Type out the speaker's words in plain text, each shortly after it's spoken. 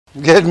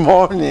Good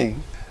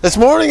morning. This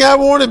morning I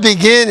want to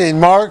begin in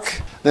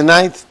Mark, the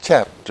 9th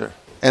chapter.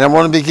 And I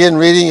want to begin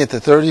reading at the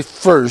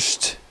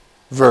 31st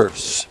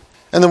verse.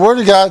 And the Word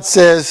of God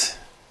says,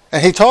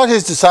 "And he taught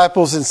his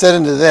disciples and said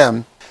unto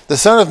them, The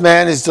Son of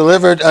Man is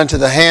delivered unto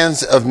the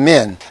hands of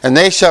men, and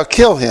they shall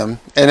kill him,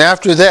 and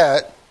after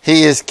that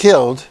he is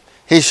killed,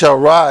 he shall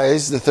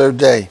rise the third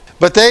day.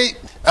 But they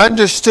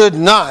understood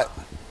not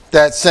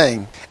that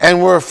saying,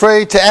 and were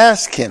afraid to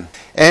ask him.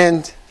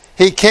 And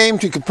he came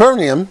to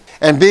Capernaum,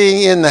 and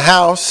being in the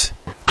house,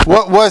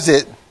 what was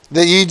it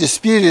that ye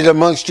disputed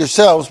amongst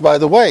yourselves by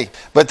the way?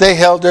 But they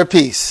held their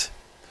peace.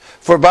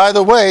 For by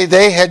the way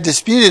they had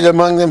disputed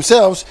among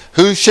themselves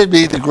who should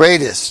be the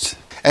greatest.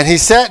 And he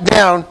sat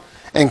down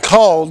and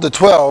called the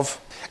 12,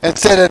 and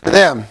said unto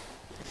them,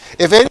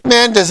 If any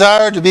man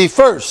desire to be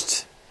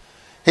first,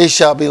 he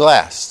shall be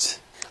last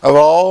of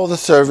all the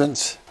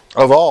servants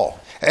of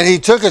all. And he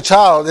took a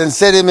child and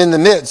set him in the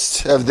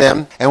midst of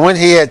them. And when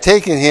he had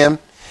taken him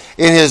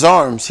in his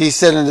arms, he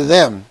said unto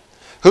them,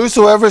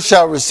 Whosoever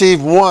shall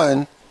receive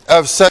one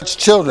of such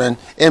children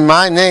in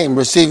my name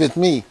receiveth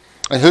me.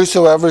 And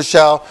whosoever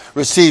shall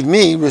receive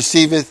me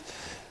receiveth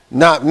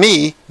not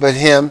me, but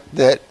him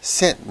that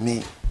sent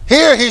me."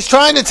 Here he's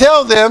trying to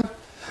tell them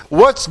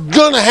what's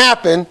going to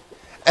happen.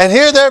 And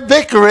here they're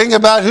bickering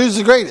about who's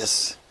the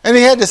greatest. And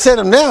he had to set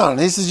them down.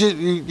 He says,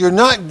 you're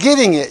not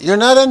getting it. You're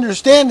not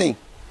understanding.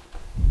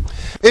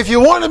 If you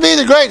want to be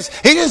the greatest,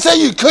 he didn't say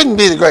you couldn't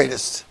be the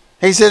greatest.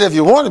 He said if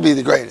you want to be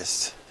the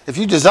greatest, if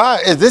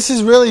this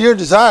is really your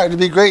desire to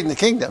be great in the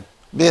kingdom,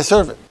 be a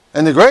servant.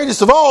 And the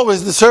greatest of all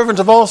is the servant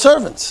of all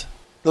servants.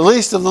 The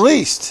least of the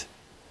least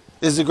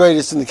is the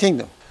greatest in the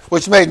kingdom,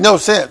 which made no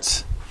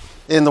sense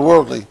in the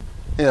worldly.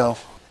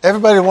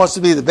 Everybody wants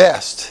to be the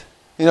best.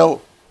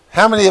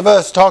 How many of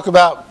us talk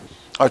about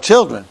our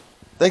children?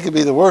 They could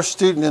be the worst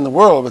student in the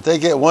world, but they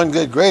get one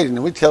good grade,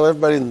 and we tell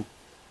everybody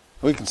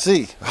we can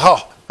see,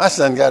 oh, my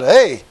son got an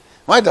A.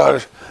 My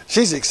daughter,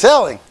 she's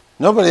excelling.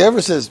 Nobody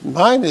ever says,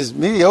 mine is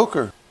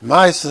mediocre.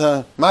 My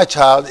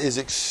child is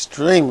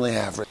extremely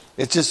average.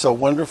 It's just so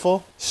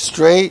wonderful.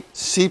 Straight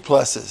C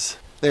pluses.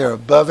 They are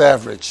above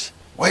average.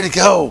 Way to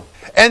go.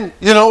 And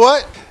you know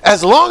what?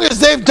 As long as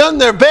they've done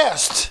their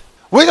best,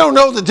 we don't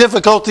know the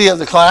difficulty of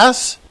the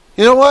class.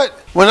 You know what?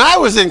 When I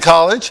was in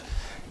college,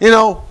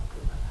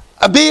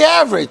 a B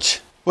average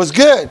was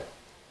good.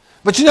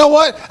 But you know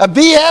what? A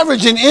B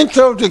average in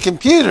Intro to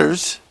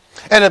Computers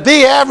and a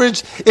B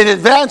average in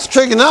Advanced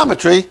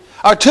Trigonometry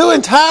are two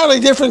entirely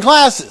different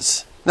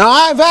classes. Now,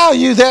 I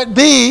value that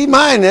B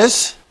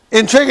minus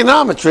in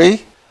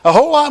trigonometry a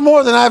whole lot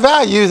more than I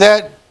value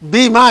that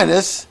B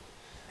minus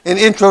in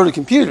Intro to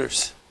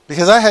Computers,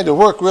 because I had to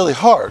work really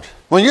hard.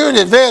 When you're in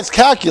advanced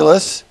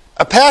calculus,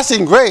 a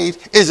passing grade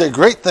is a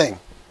great thing,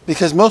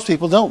 because most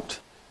people don't.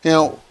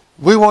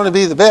 We want to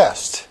be the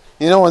best.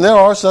 And there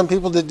are some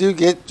people that do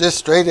get just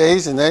straight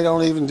A's and they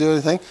don't even do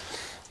anything.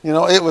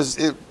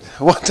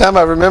 One time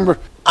I remember,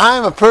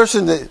 I'm a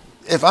person that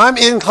if I'm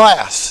in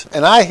class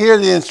and I hear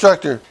the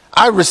instructor,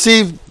 I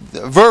receive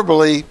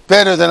verbally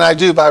better than I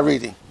do by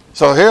reading.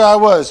 So here I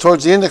was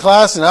towards the end of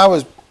class, and I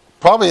was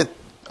probably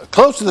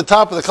close to the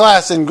top of the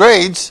class in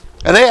grades,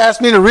 and they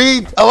asked me to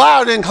read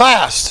aloud in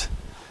class.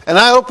 And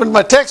I opened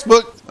my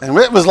textbook, and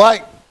it was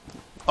like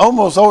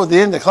almost over the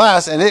end of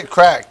class, and it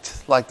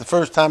cracked like the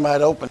first time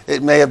I'd opened it.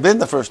 It may have been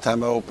the first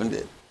time I opened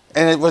it.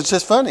 And it was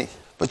just funny.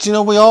 But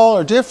we all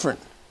are different.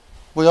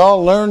 We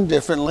all learn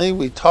differently.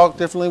 We talk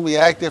differently. We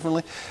act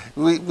differently.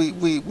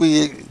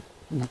 We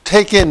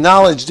take in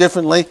knowledge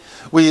differently.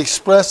 We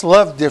express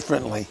love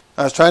differently.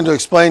 I was trying to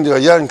explain to a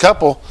young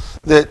couple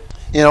that,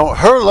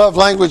 her love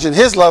language and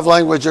his love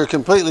language are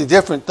completely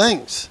different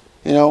things.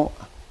 I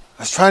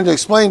was trying to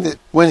explain that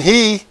when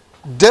he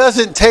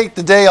doesn't take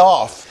the day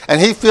off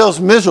and he feels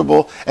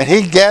miserable and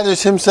he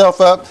gathers himself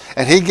up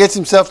and he gets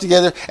himself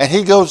together and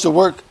he goes to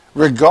work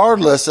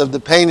regardless of the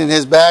pain in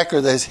his back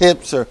or his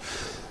hips,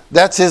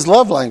 that's his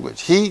love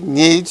language. He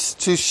needs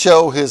to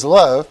show his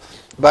love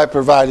by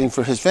providing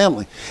for his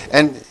family.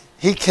 And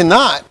he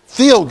cannot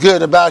feel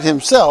good about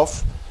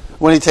himself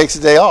when he takes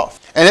a day off.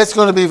 And it's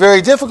going to be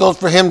very difficult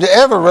for him to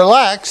ever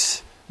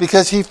relax,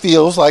 because he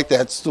feels like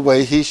that's the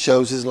way he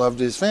shows his love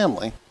to his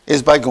family,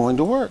 is by going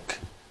to work.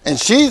 And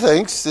she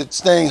thinks that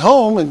staying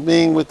home and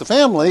being with the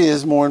family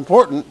is more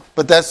important,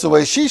 but that's the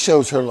way she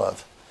shows her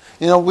love.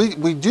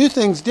 We do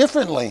things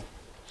differently.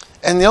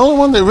 And the only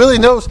one that really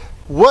knows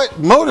what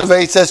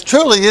motivates us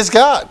truly is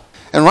God.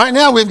 And right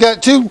now we've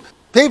got two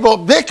people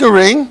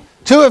bickering,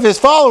 two of his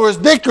followers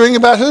bickering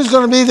about who's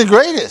going to be the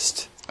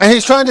greatest. And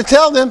he's trying to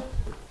tell them,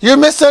 you're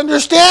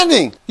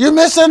misunderstanding. You're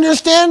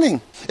misunderstanding.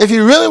 If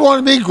you really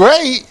want to be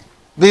great,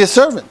 be a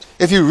servant.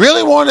 If you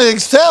really want to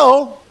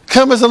excel,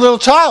 come as a little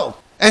child.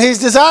 And he's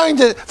desiring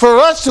for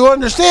us to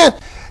understand,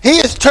 he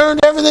has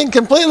turned everything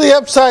completely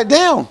upside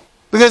down.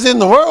 Because in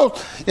the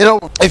world,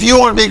 if you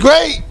want to be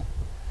great,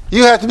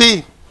 you have to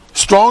be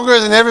stronger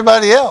than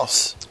everybody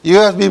else. You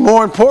have to be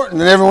more important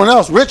than everyone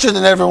else, richer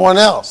than everyone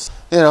else.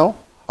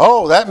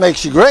 Oh, that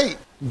makes you great.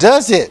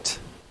 Does it?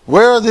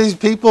 Where are these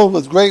people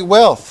with great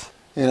wealth?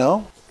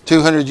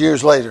 200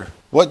 years later.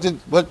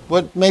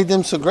 What made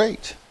them so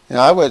great?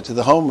 I went to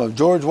the home of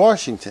George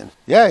Washington.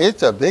 Yeah,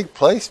 it's a big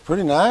place,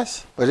 pretty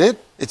nice, but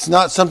it's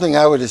not something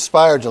I would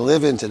aspire to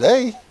live in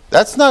today.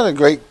 That's not a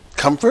great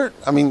comfort.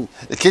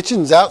 The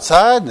kitchen's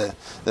outside. There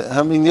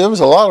was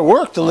a lot of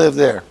work to live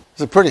there.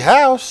 It's a pretty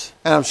house,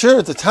 and I'm sure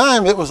at the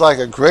time it was like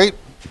a great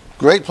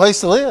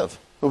place to live.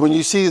 But when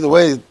you see the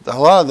way a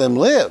lot of them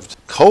lived,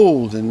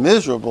 cold and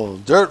miserable,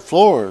 dirt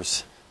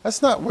floors,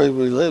 that's not where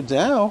we live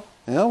now.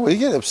 We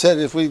get upset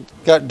if we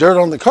got dirt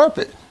on the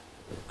carpet.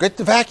 Get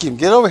the vacuum,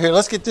 get over here,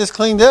 let's get this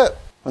cleaned up.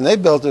 When they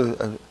built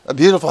a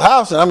beautiful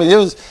house, and it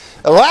was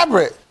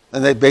elaborate,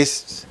 and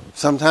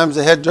sometimes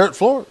they had dirt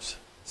floors.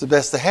 It's the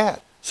best they had.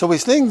 So we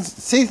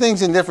see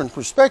things in different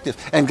perspectives.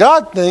 And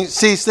God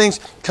sees things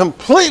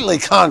completely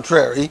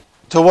contrary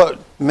to what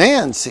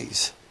man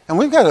sees. And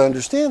we've got to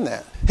understand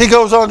that. He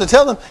goes on to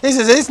tell them, he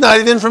says, it's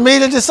not even for me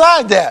to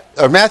decide that.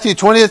 Or Matthew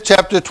 20th,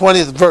 chapter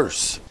 20th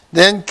verse.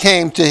 Then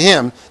came to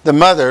him the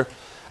mother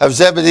of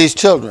Zebedee's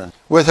children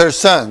with her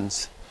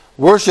sons,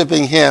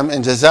 worshiping him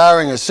and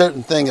desiring a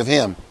certain thing of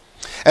him.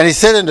 And he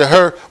said unto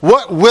her,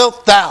 what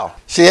wilt thou?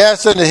 She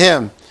asked unto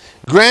him,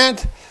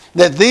 grant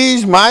that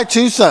these my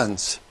two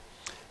sons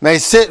may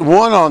sit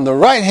one on the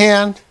right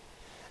hand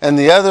and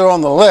the other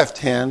on the left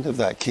hand of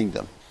thy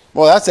kingdom.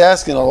 Well, that's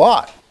asking a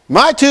lot.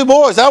 My two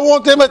boys, I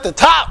want them at the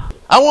top.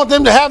 I want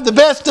them to have the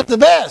best of the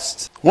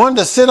best. One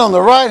to sit on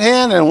the right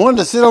hand and one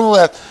to sit on the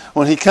left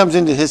when he comes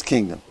into his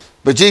kingdom.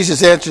 But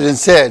Jesus answered and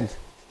said,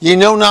 ye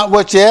know not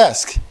what ye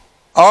ask.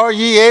 Are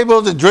ye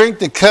able to drink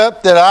the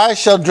cup that I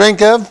shall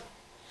drink of,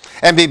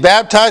 and be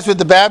baptized with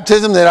the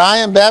baptism that I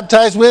am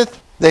baptized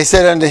with? They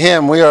said unto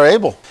him, we are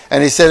able.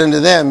 And he said unto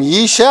them,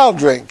 ye shall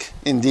drink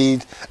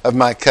indeed of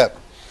my cup,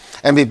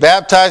 and be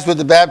baptized with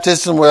the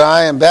baptism where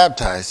I am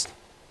baptized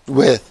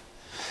with.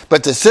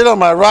 But to sit on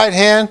my right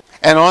hand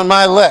and on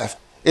my left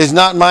is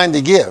not mine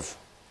to give,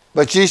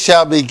 but it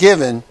shall be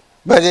given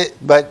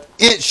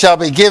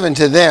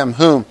to them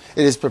whom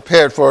it is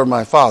prepared for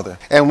my Father.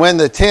 And when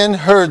the 10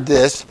 heard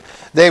this,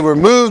 they were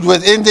moved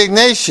with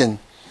indignation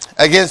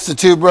against the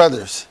two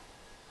brothers.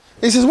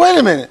 He says, wait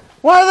a minute,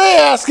 why are they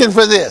asking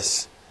for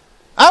this?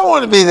 I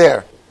want to be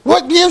there.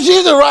 What gives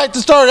you the right to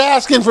start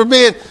asking for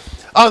being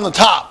on the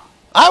top?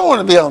 I want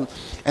to be on.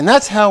 And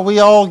that's how we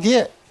all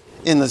get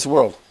in this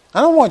world.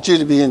 I don't want you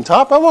to be in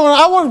top. I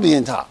want to be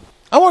in top.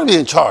 I want to be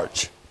in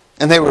charge.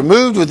 And they were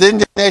moved with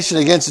indignation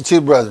against the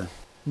two brethren.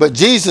 But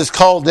Jesus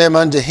called them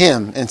unto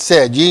him and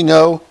said, ye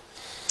know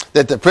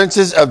that the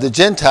princes of the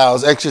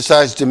Gentiles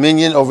exercise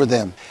dominion over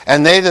them,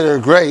 and they that are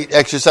great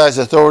exercise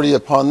authority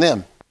upon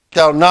them. It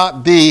shall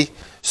not be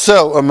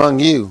so among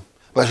you,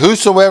 but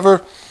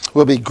whosoever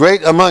will be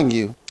great among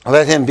you,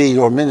 let him be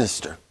your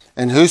minister.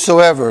 And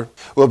whosoever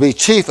will be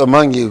chief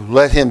among you,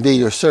 let him be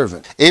your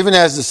servant. Even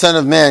as the Son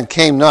of Man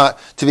came not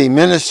to be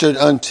ministered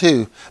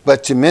unto,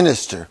 but to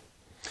minister,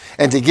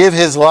 and to give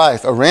his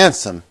life a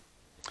ransom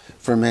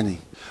for many.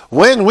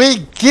 When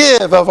we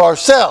give of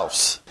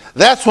ourselves,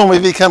 that's when we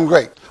become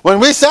great. When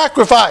we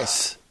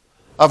sacrifice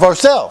of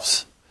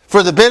ourselves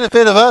for the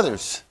benefit of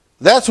others,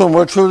 that's when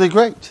we're truly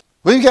great.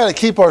 We've got to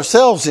keep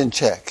ourselves in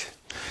check.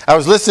 I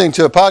was listening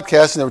to a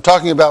podcast and they were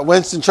talking about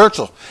Winston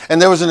Churchill.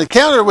 And there was an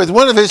encounter with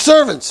one of his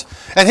servants.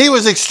 And he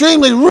was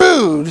extremely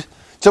rude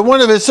to one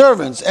of his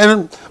servants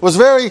and was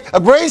very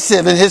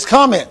abrasive in his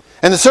comment.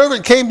 And the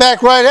servant came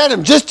back right at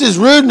him, just as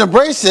rude and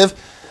abrasive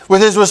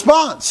with his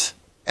response.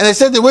 And they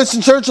said that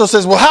Winston Churchill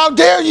says, well, how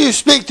dare you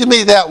speak to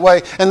me that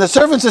way? And the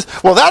servant says,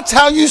 well, that's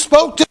how you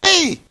spoke to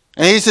me.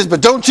 And he says,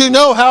 but don't you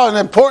know how an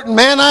important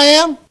man I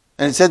am?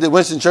 And it said that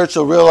Winston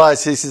Churchill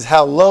realized, he says,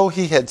 how low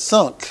he had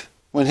sunk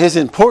when his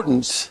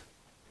importance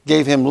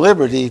gave him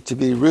liberty to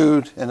be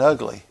rude and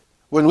ugly.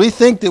 When we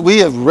think that we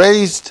have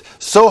raised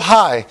so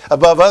high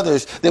above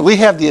others that we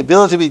have the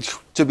ability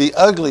to be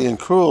ugly and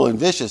cruel and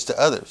vicious to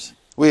others,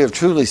 we have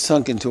truly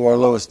sunk into our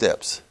lowest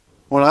depths.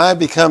 When I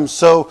become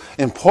so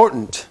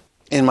important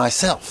in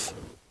myself,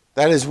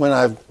 that is when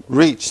I've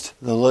reached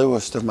the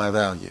lowest of my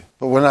value.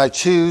 But when I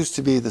choose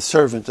to be the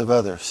servant of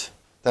others,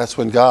 that's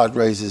when God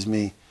raises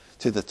me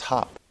to the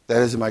top.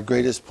 That is my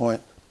greatest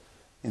point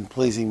in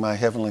pleasing my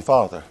Heavenly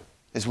Father,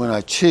 is when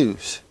I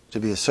choose to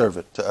be a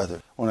servant to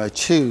others, when I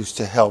choose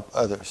to help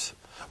others,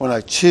 when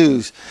I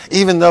choose,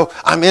 even though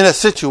I'm in a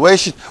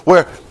situation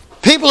where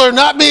people are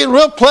not being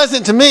real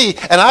pleasant to me,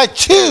 and I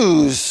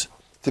choose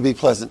to be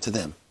pleasant to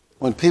them.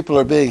 When people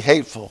are being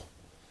hateful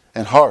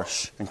and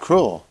harsh and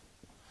cruel,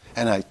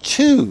 and I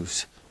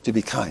choose to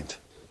be kind.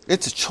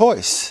 It's a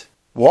choice.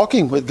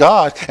 Walking with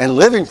God and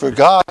living for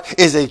God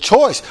is a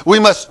choice. We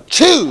must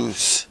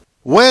choose.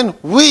 When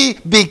we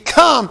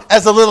become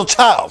as a little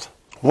child,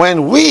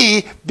 when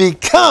we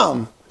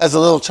become as a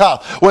little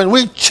child, when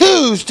we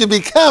choose to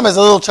become as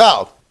a little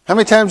child. How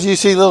many times do you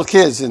see little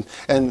kids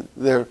and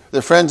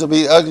their friends will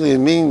be ugly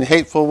and mean and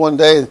hateful one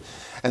day,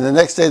 and the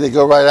next day they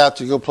go right out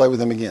to go play with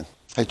them again?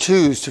 They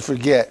choose to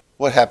forget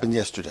what happened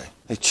yesterday.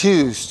 They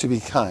choose to be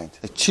kind.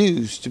 They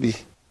choose to be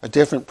a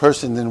different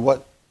person than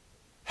what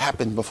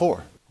happened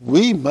before.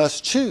 We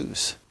must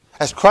choose.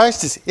 as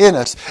Christ is in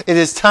us, it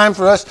is time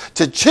for us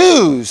to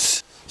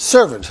choose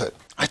servanthood.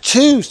 I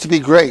choose to be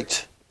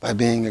great by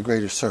being a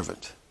greater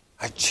servant.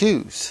 I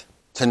choose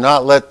to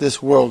not let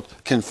this world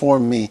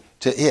conform me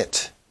to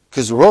it.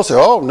 Because the world says,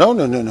 oh, no,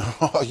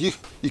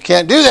 you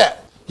can't do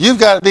that. You've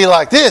got to be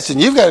like this, and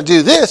you've got to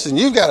do this, and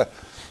you got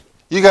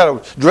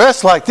to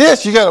dress like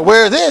this, you got to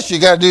wear this, you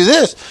got to do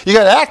this, you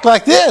got to act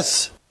like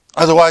this.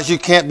 Otherwise, you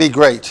can't be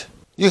great.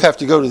 You have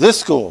to go to this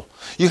school.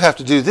 You have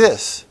to do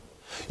this.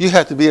 You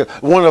have to be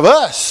one of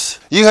us.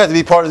 You have to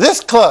be part of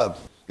this club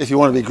if you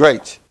want to be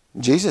great.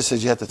 Jesus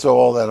says you have to throw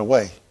all that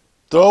away.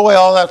 Throw away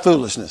all that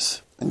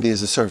foolishness and be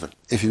as a servant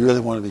if you really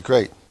want to be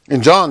great.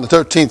 In John, the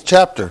 13th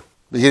chapter,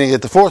 beginning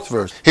at the 4th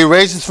verse, he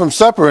raises from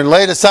supper and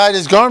laid aside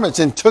his garments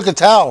and took a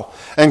towel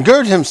and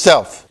girded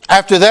himself.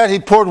 After that, he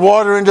poured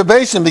water into a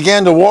basin and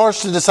began to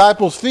wash the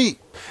disciples' feet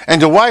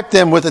and to wipe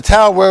them with the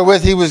towel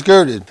wherewith he was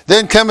girded.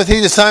 Then cometh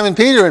he to Simon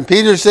Peter, and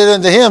Peter said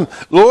unto him,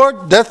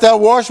 Lord, dost thou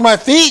wash my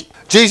feet?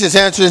 Jesus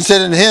answered and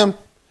said unto him,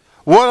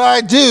 What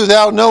I do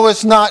thou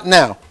knowest not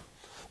now,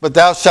 but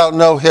thou shalt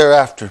know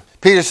hereafter.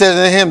 Peter said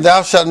unto him,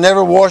 Thou shalt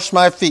never wash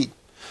my feet.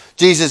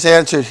 Jesus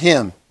answered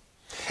him,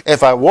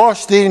 If I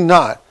wash thee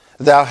not,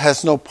 thou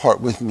hast no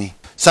part with me.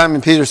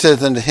 Simon Peter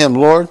said unto him,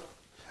 Lord,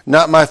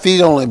 not my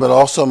feet only, but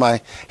also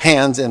my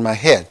hands and my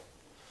head.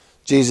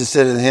 Jesus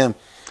said unto him,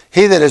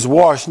 He that is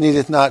washed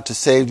needeth not to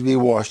save to be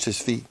washed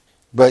his feet,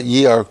 but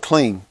ye are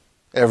clean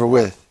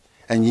everywith,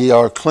 and ye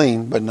are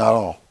clean, but not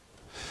all.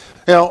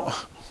 You know,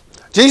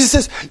 Jesus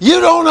says,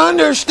 you don't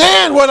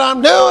understand what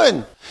I'm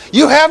doing.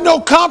 You have no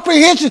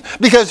comprehension,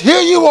 because here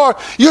you are,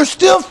 you're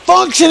still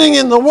functioning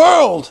in the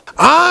world.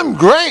 I'm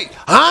great.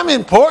 I'm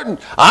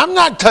important. I'm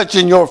not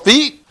touching your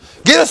feet.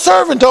 Get a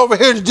servant over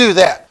here to do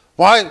that.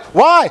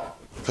 Why?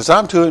 Because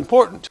I'm too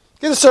important.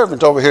 Get a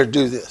servant over here to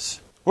do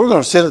this. We're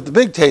going to sit at the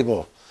big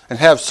table and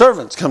have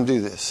servants come do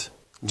this.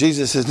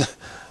 Jesus says,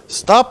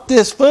 stop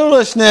this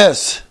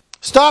foolishness.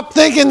 Stop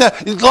thinking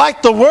that you're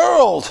like the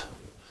world.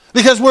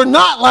 Because we're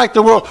not like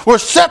the world. We're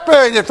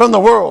separated from the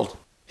world.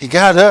 He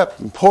got up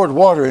and poured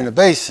water in a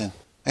basin.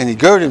 And he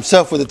girded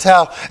himself with a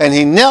towel. And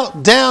he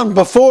knelt down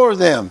before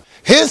them.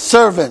 His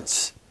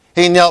servants,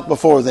 he knelt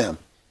before them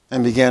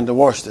and began to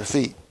wash their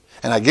feet.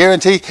 And I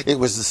guarantee it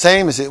was the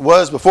same as it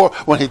was before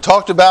when he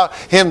talked about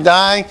him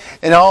dying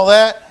and all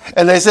that.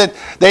 And they said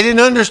they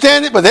didn't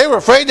understand it, but they were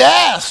afraid to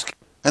ask.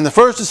 And the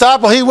first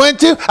disciple he went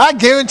to, I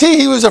guarantee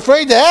he was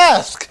afraid to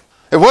ask.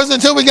 It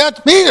wasn't until we got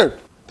to Peter.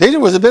 Peter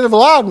was a bit of a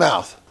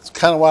loudmouth. That's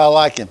kind of why I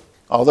like him.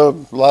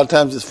 Although a lot of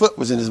times his foot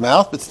was in his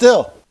mouth, but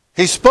still.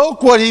 He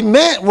spoke what he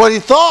meant, what he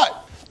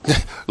thought.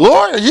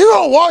 Lord, are you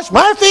going to wash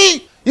my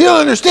feet? You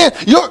don't understand.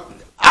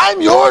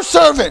 I'm your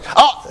servant.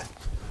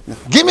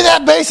 Give me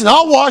that basin,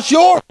 I'll wash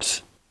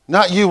yours.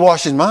 Not you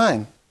washing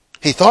mine.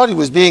 He thought he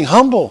was being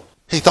humble.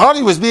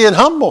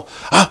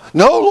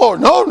 No, Lord,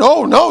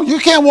 no, you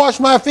can't wash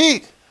my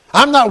feet.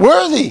 I'm not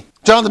worthy.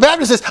 John the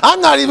Baptist says,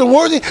 I'm not even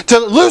worthy to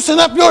loosen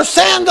up your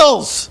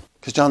sandals.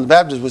 Because John the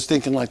Baptist was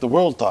thinking like the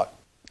world thought.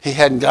 He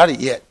hadn't got it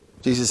yet.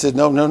 Jesus said,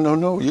 no,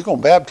 you're going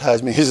to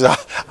baptize me. He said,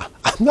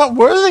 I'm not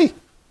worthy.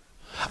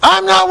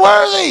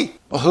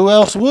 Well, who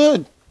else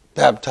would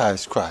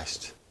baptize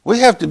Christ? We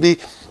have to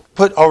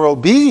put our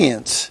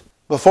obedience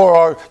before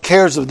our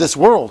cares of this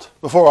world,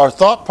 before our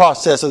thought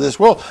process of this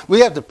world.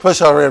 We have to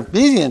push our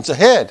obedience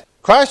ahead.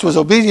 Christ was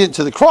obedient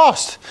to the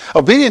cross,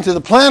 obedient to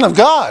the plan of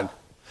God.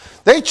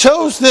 They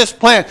chose this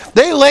plan.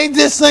 They laid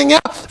this thing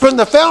out from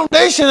the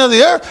foundation of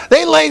the earth.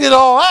 They laid it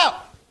all out.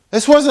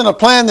 This wasn't a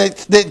plan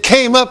that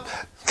came up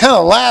kind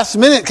of last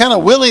minute, kind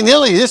of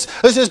willy-nilly.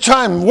 Let's just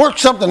try and work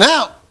something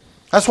out.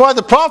 That's why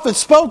the prophets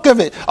spoke of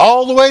it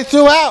all the way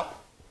throughout.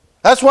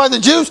 That's why the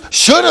Jews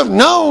should have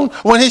known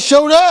when he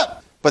showed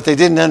up. But they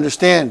didn't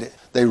understand it.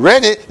 They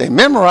read it, they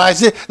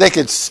memorized it, they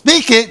could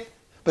speak it,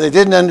 but they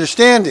didn't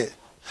understand it.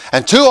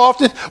 And too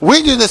often,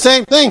 we do the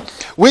same thing.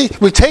 We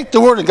take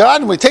the Word of God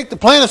and we take the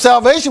plan of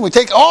salvation. We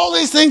take all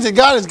these things that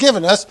God has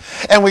given us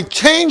and we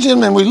change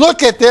them and we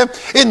look at them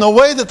in the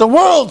way that the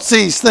world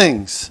sees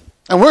things.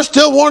 And we're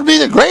still wanting to be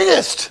the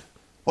greatest.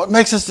 What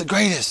makes us the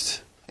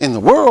greatest? In the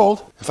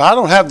world, if I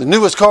don't have the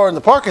newest car in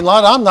the parking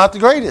lot, I'm not the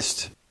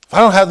greatest. If I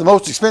don't have the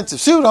most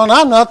expensive suit on,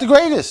 I'm not the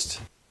greatest.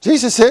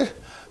 Jesus said,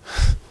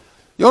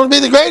 you want to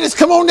be the greatest?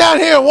 Come on down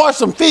here and wash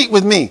some feet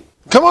with me.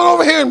 Come on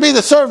over here and be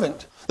the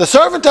servant. The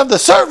servant of the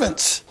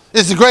servants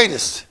is the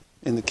greatest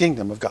in the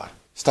kingdom of God.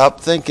 Stop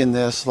thinking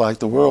this like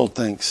the world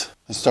thinks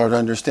and start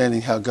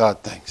understanding how God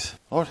thinks.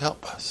 Lord,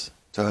 help us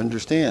to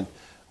understand.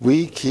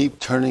 We keep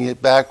turning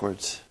it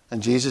backwards,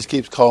 and Jesus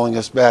keeps calling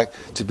us back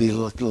to be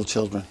little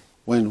children.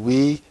 When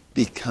we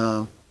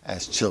become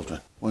as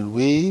children, when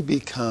we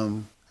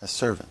become as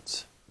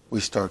servants, we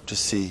start to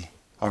see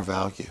our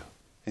value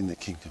in the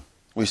kingdom.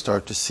 We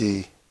start to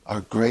see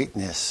our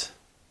greatness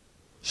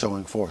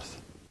showing forth.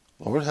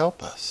 Lord,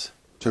 help us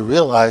to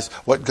realize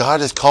what God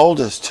has called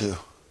us to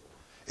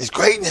is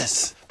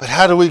greatness. But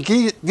how do we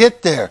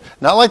get there?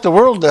 Not like the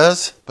world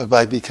does, but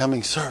by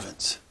becoming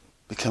servants,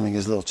 becoming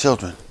his little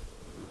children.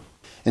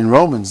 In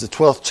Romans, the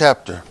 12th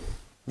chapter,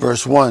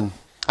 verse 1,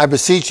 I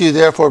beseech you,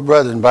 therefore,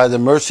 brethren, by the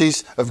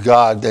mercies of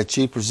God, that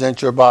ye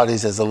present your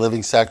bodies as a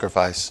living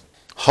sacrifice,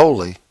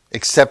 holy,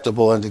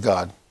 acceptable unto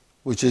God,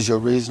 which is your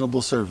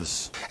reasonable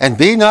service. And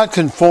be not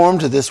conformed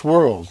to this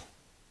world,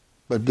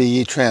 but be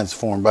ye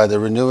transformed by the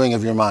renewing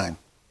of your mind,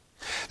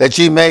 that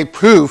ye may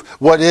prove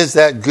what is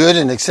that good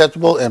and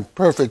acceptable and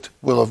perfect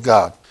will of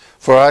God.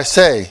 For I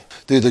say,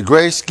 through the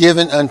grace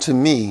given unto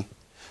me,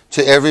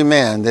 to every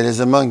man that is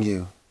among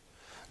you,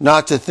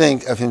 not to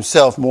think of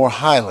himself more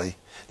highly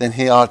than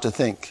he ought to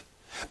think,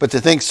 but to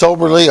think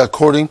soberly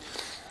according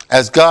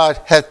as God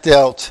hath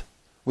dealt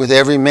with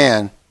every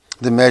man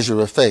the measure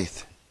of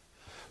faith.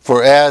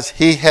 For as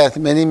he hath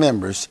many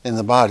members in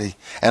the body,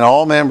 and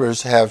all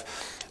members have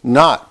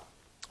not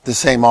the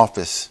same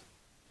office,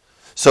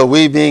 so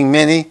we being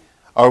many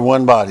are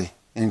one body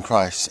in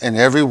Christ, and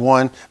every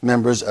one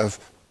members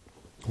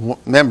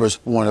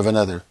one of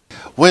another.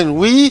 When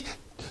we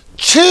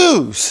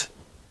choose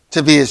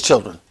to be his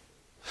children,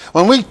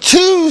 when we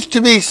choose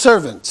to be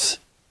servants,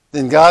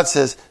 then God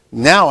says,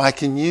 now I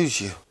can use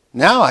you.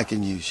 Now I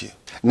can use you.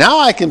 Now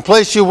I can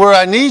place you where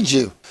I need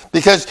you.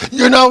 Because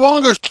you're no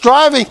longer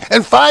striving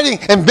and fighting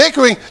and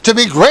bickering to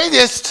be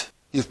greatest.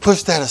 You've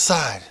pushed that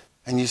aside.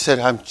 And you said,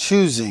 I'm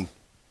choosing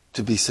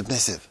to be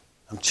submissive.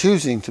 I'm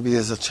choosing to be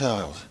as a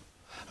child.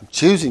 I'm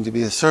choosing to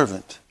be a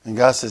servant. And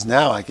God says,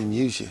 now I can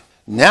use you.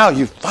 Now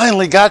you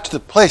finally got to the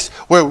place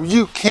where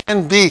you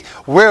can be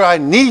where I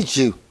need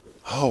you.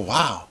 Oh,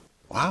 wow.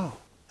 Wow.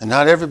 And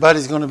not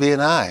everybody's going to be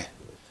an eye.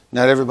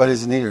 Not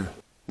everybody's an ear.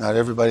 Not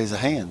everybody's a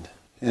hand.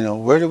 You know,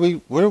 where are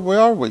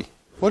we?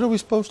 What are we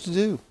supposed to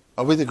do?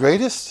 Are we the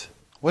greatest?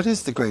 What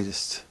is the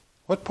greatest?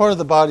 What part of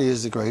the body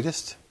is the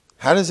greatest?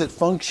 How does it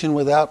function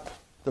without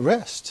the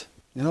rest?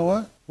 You know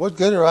what? What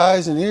good are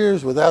eyes and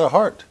ears without a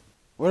heart?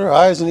 What are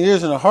eyes and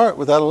ears and a heart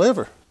without a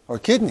liver or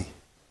kidney?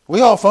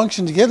 We all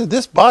function together.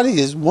 This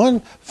body is one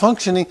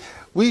functioning.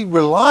 We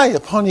rely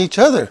upon each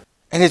other.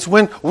 And it's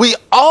when we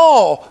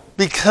all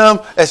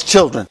become as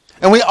children.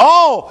 And we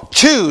all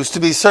choose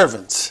to be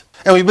servants.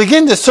 And we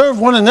begin to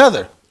serve one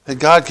another, that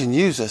God can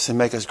use us and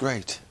make us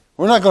great.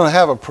 We're not going to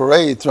have a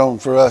parade thrown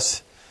for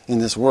us in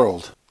this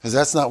world, because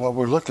that's not what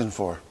we're looking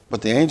for.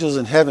 But the angels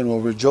in heaven will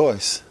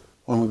rejoice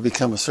when we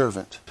become a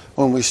servant.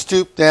 When we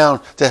stoop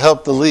down to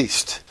help the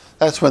least,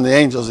 that's when the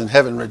angels in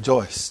heaven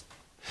rejoice.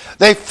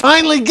 They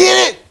finally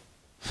get it.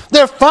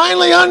 They're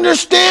finally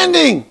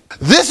understanding.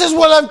 This is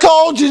what I've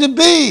called you to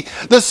be,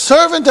 the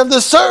servant of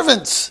the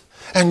servants.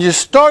 And you're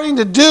starting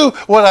to do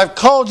what I've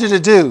called you to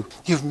do.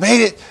 You've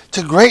made it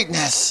to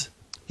greatness.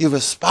 You've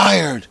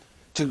aspired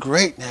to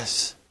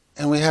greatness.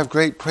 And we have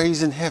great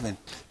praise in heaven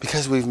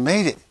because we've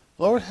made it.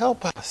 Lord,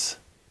 help us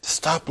to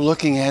stop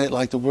looking at it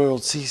like the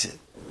world sees it.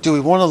 Do we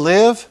want to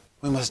live?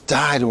 We must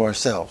die to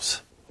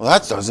ourselves. Well,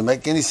 that doesn't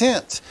make any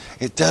sense.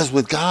 It does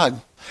with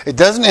God. It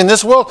doesn't in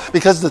this world,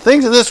 because the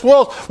things of this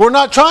world, we're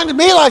not trying to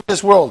be like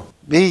this world.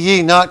 Be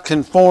ye not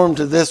conformed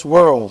to this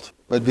world,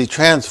 but be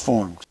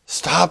transformed.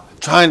 Stop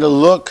trying to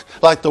look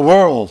like the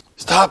world.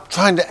 Stop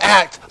trying to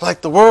act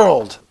like the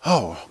world.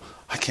 Oh,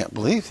 I can't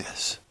believe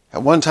this.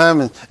 At one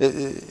time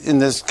in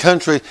this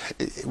country,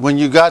 when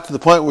you got to the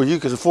point where you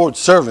could afford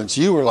servants,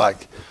 you were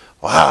like,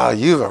 wow,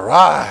 you've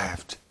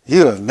arrived.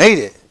 You have made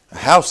it. A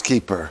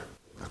housekeeper,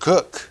 a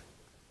cook.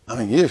 I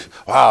mean, you're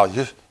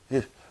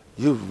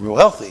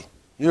wealthy.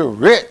 You're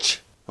rich.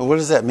 But what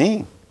does that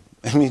mean?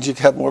 It means you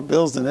got more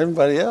bills than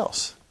everybody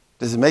else.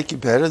 Does it make you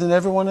better than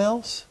everyone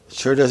else? It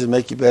sure doesn't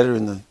make you better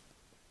in the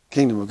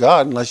kingdom of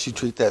God unless you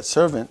treat that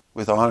servant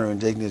with honor and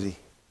dignity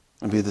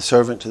and be the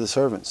servant to the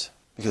servants.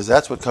 Because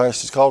that's what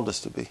Christ has called us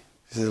to be.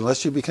 He said,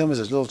 unless you become as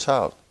a little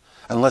child,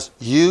 unless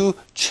you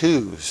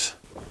choose,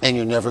 and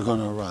you're never going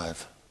to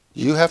arrive.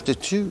 You have to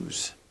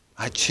choose.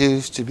 I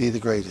choose to be the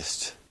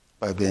greatest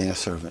by being a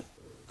servant.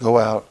 Go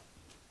out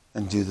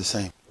and do the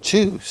same.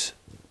 Choose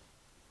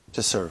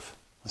to serve.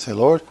 And say,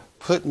 Lord,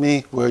 put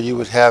me where you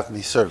would have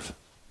me serve.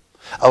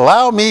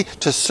 Allow me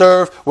to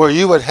serve where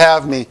you would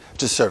have me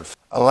to serve.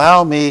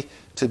 Allow me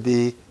to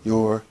be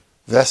your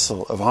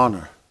vessel of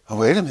honor. Oh,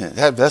 wait a minute.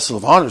 That vessel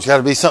of honor has got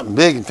to be something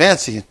big and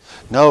fancy.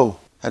 No,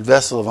 that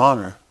vessel of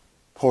honor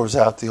pours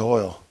out the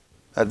oil.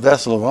 That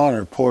vessel of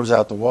honor pours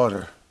out the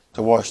water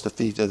to wash the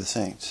feet of the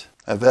saints.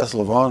 That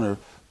vessel of honor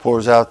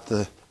pours out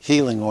the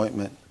healing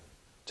ointment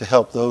to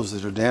help those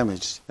that are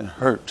damaged and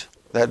hurt.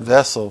 That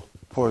vessel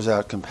pours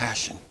out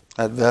compassion.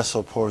 That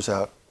vessel pours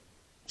out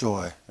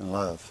joy and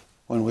love.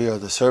 When we are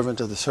the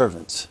servant of the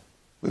servants,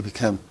 we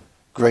become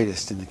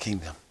greatest in the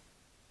kingdom.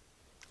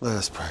 Let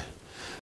us pray.